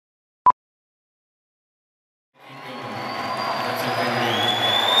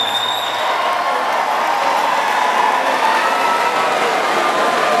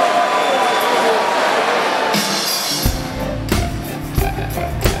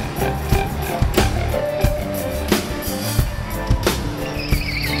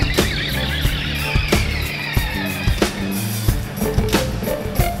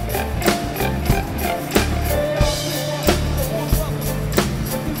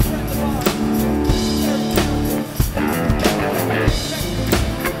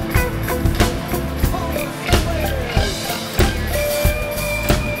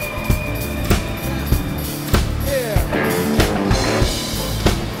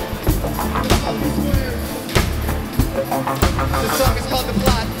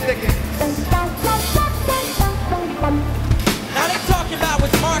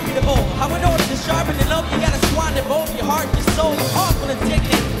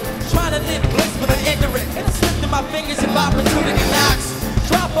fingers if opportunity knocks.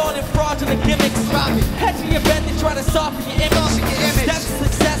 Drop all them fraudulent gimmicks. Head to your bed, they try to soften your image. Steps to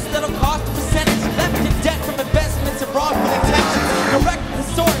success that'll cost a percentage. Left in debt from investments and wrongful intentions. Direct the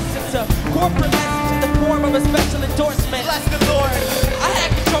source, it's a corporate message in the form of a special endorsement. Bless the Lord. I had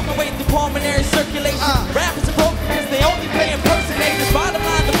control my way through pulmonary circulation. Rappers are broke because they only play impersonators. Bottom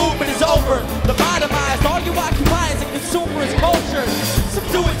line, the movement is over. Lobotomized, all you occupy is a consumerist culture. Some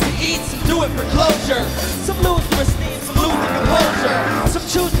do it to eat, some do it for closure. Some lose their esteem, some lose their composure. Some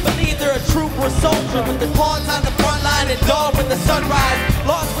choose to believe they're a troop or a soldier, but they're pawns on the front line and dog when the sunrise.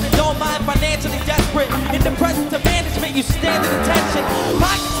 Lost when they don't mind, financially desperate. In the presence of management, you stand at attention.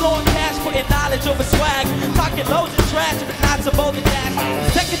 Pockets low on cash, putting knowledge over swag. Talking loads of trash, but not some older dash.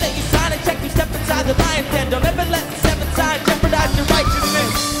 The second that you sign a check, you step inside the lion's den. Don't ever let the seventh sign jeopardize your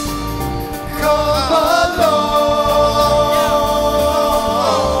righteousness. Come along.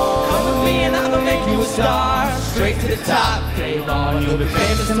 Come with me and I'ma make you a star. Straight to the top, play on, you'll be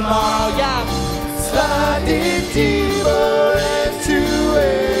famous tomorrow, yeah. Sliding deeper into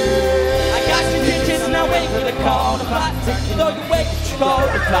it. I got your digits, now wait for the call. The plot thickens, though you wait, you call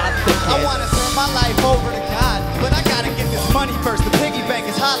the plot thickens. I wanna turn my life over to God, but I gotta get this money first. The piggy bank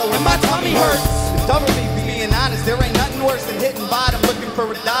is hollow and my tummy hurts. Double me, being honest, there ain't nothing worse than hitting bottom, looking for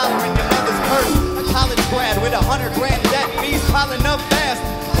 $1 in your mother's purse. A college grad with 100 grand debt, fees piling up fast.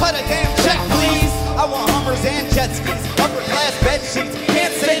 Cut a damn check, please. I want Hummers and jet skis, upper class bed sheets.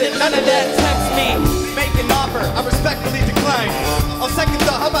 Can't say that none of that tempts me. Make an offer, I respectfully decline. On second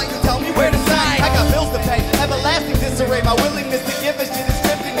thought, how about you tell me where to sign? I got bills to pay, everlasting disarray. My willingness to give a shit is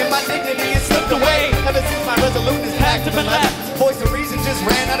drifting, and my dignity is slipped away. Ever since my resoluteness packed up and left, voice of reason just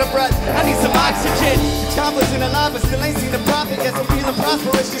ran out of breath. I need some oxygen. Jobless and alive, but still ain't seen the profit. Guess I'm feeling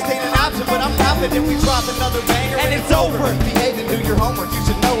prosperous, just ain't an option. But I'm confident we drop another banger and it's over. Behave and do your homework, you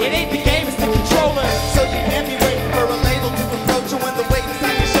should know it. It ain't the game, it's the controller. So you can't be waiting for a label to approach you when the weight is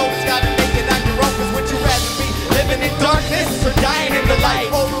on your shoulders. Gotta make it on your own, cause would you rather be living in darkness or dying in the light?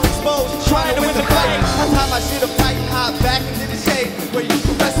 Overexposed, trying to win the fight. I tie my shit up tight and hop back into the shade, where you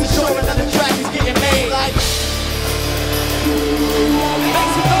can rest assured another track is getting made. Like, make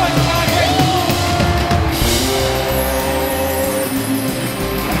some noise, Congress.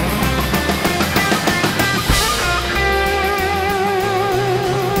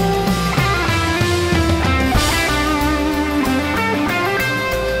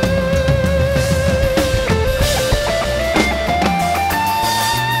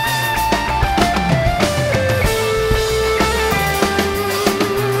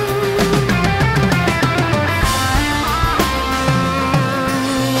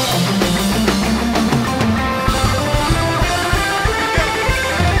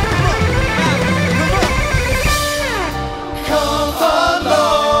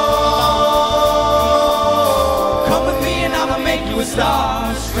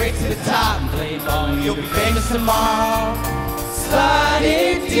 Star, straight to the top and play ball, you'll be famous tomorrow.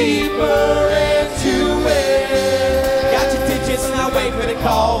 Sliding deeper into it. Got your digits, now wait for the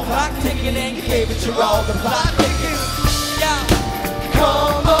call. Clock ticking and you gave it your all. The plot thickens, yeah.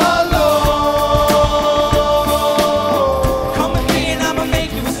 Come along. Come with me and I'ma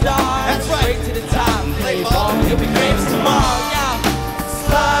make you a star. That's right. Straight to the top and play ball, you'll be famous tomorrow, yeah.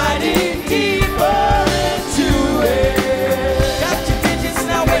 Sliding deeper into it.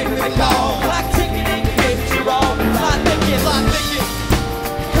 Clock ticking and you gave it your all. The plot thickens,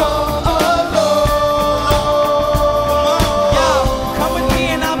 come along. Yo, come with me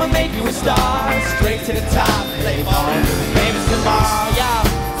and I'ma make you a star. Straight to the top, play ball, you'll be famous tomorrow. Yo,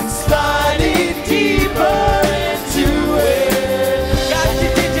 sliding deeper into it. Got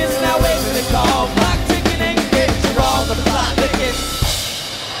your digits, now wait for the call. Clock ticking and you gave it your all. The plot thickens.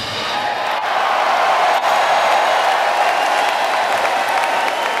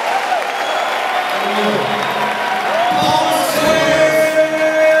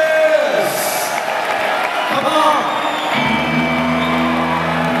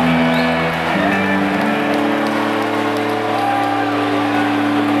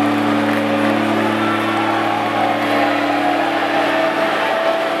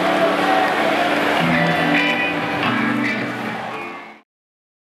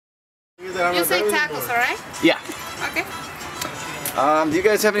 You say tacos, alright? Yeah. Okay. Do you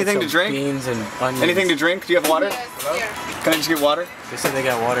guys have anything to drink? Beans and onions. Anything to drink? Do you have water? Yes, here. Can I just get water? They said they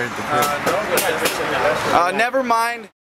got water at the crib. Never mind.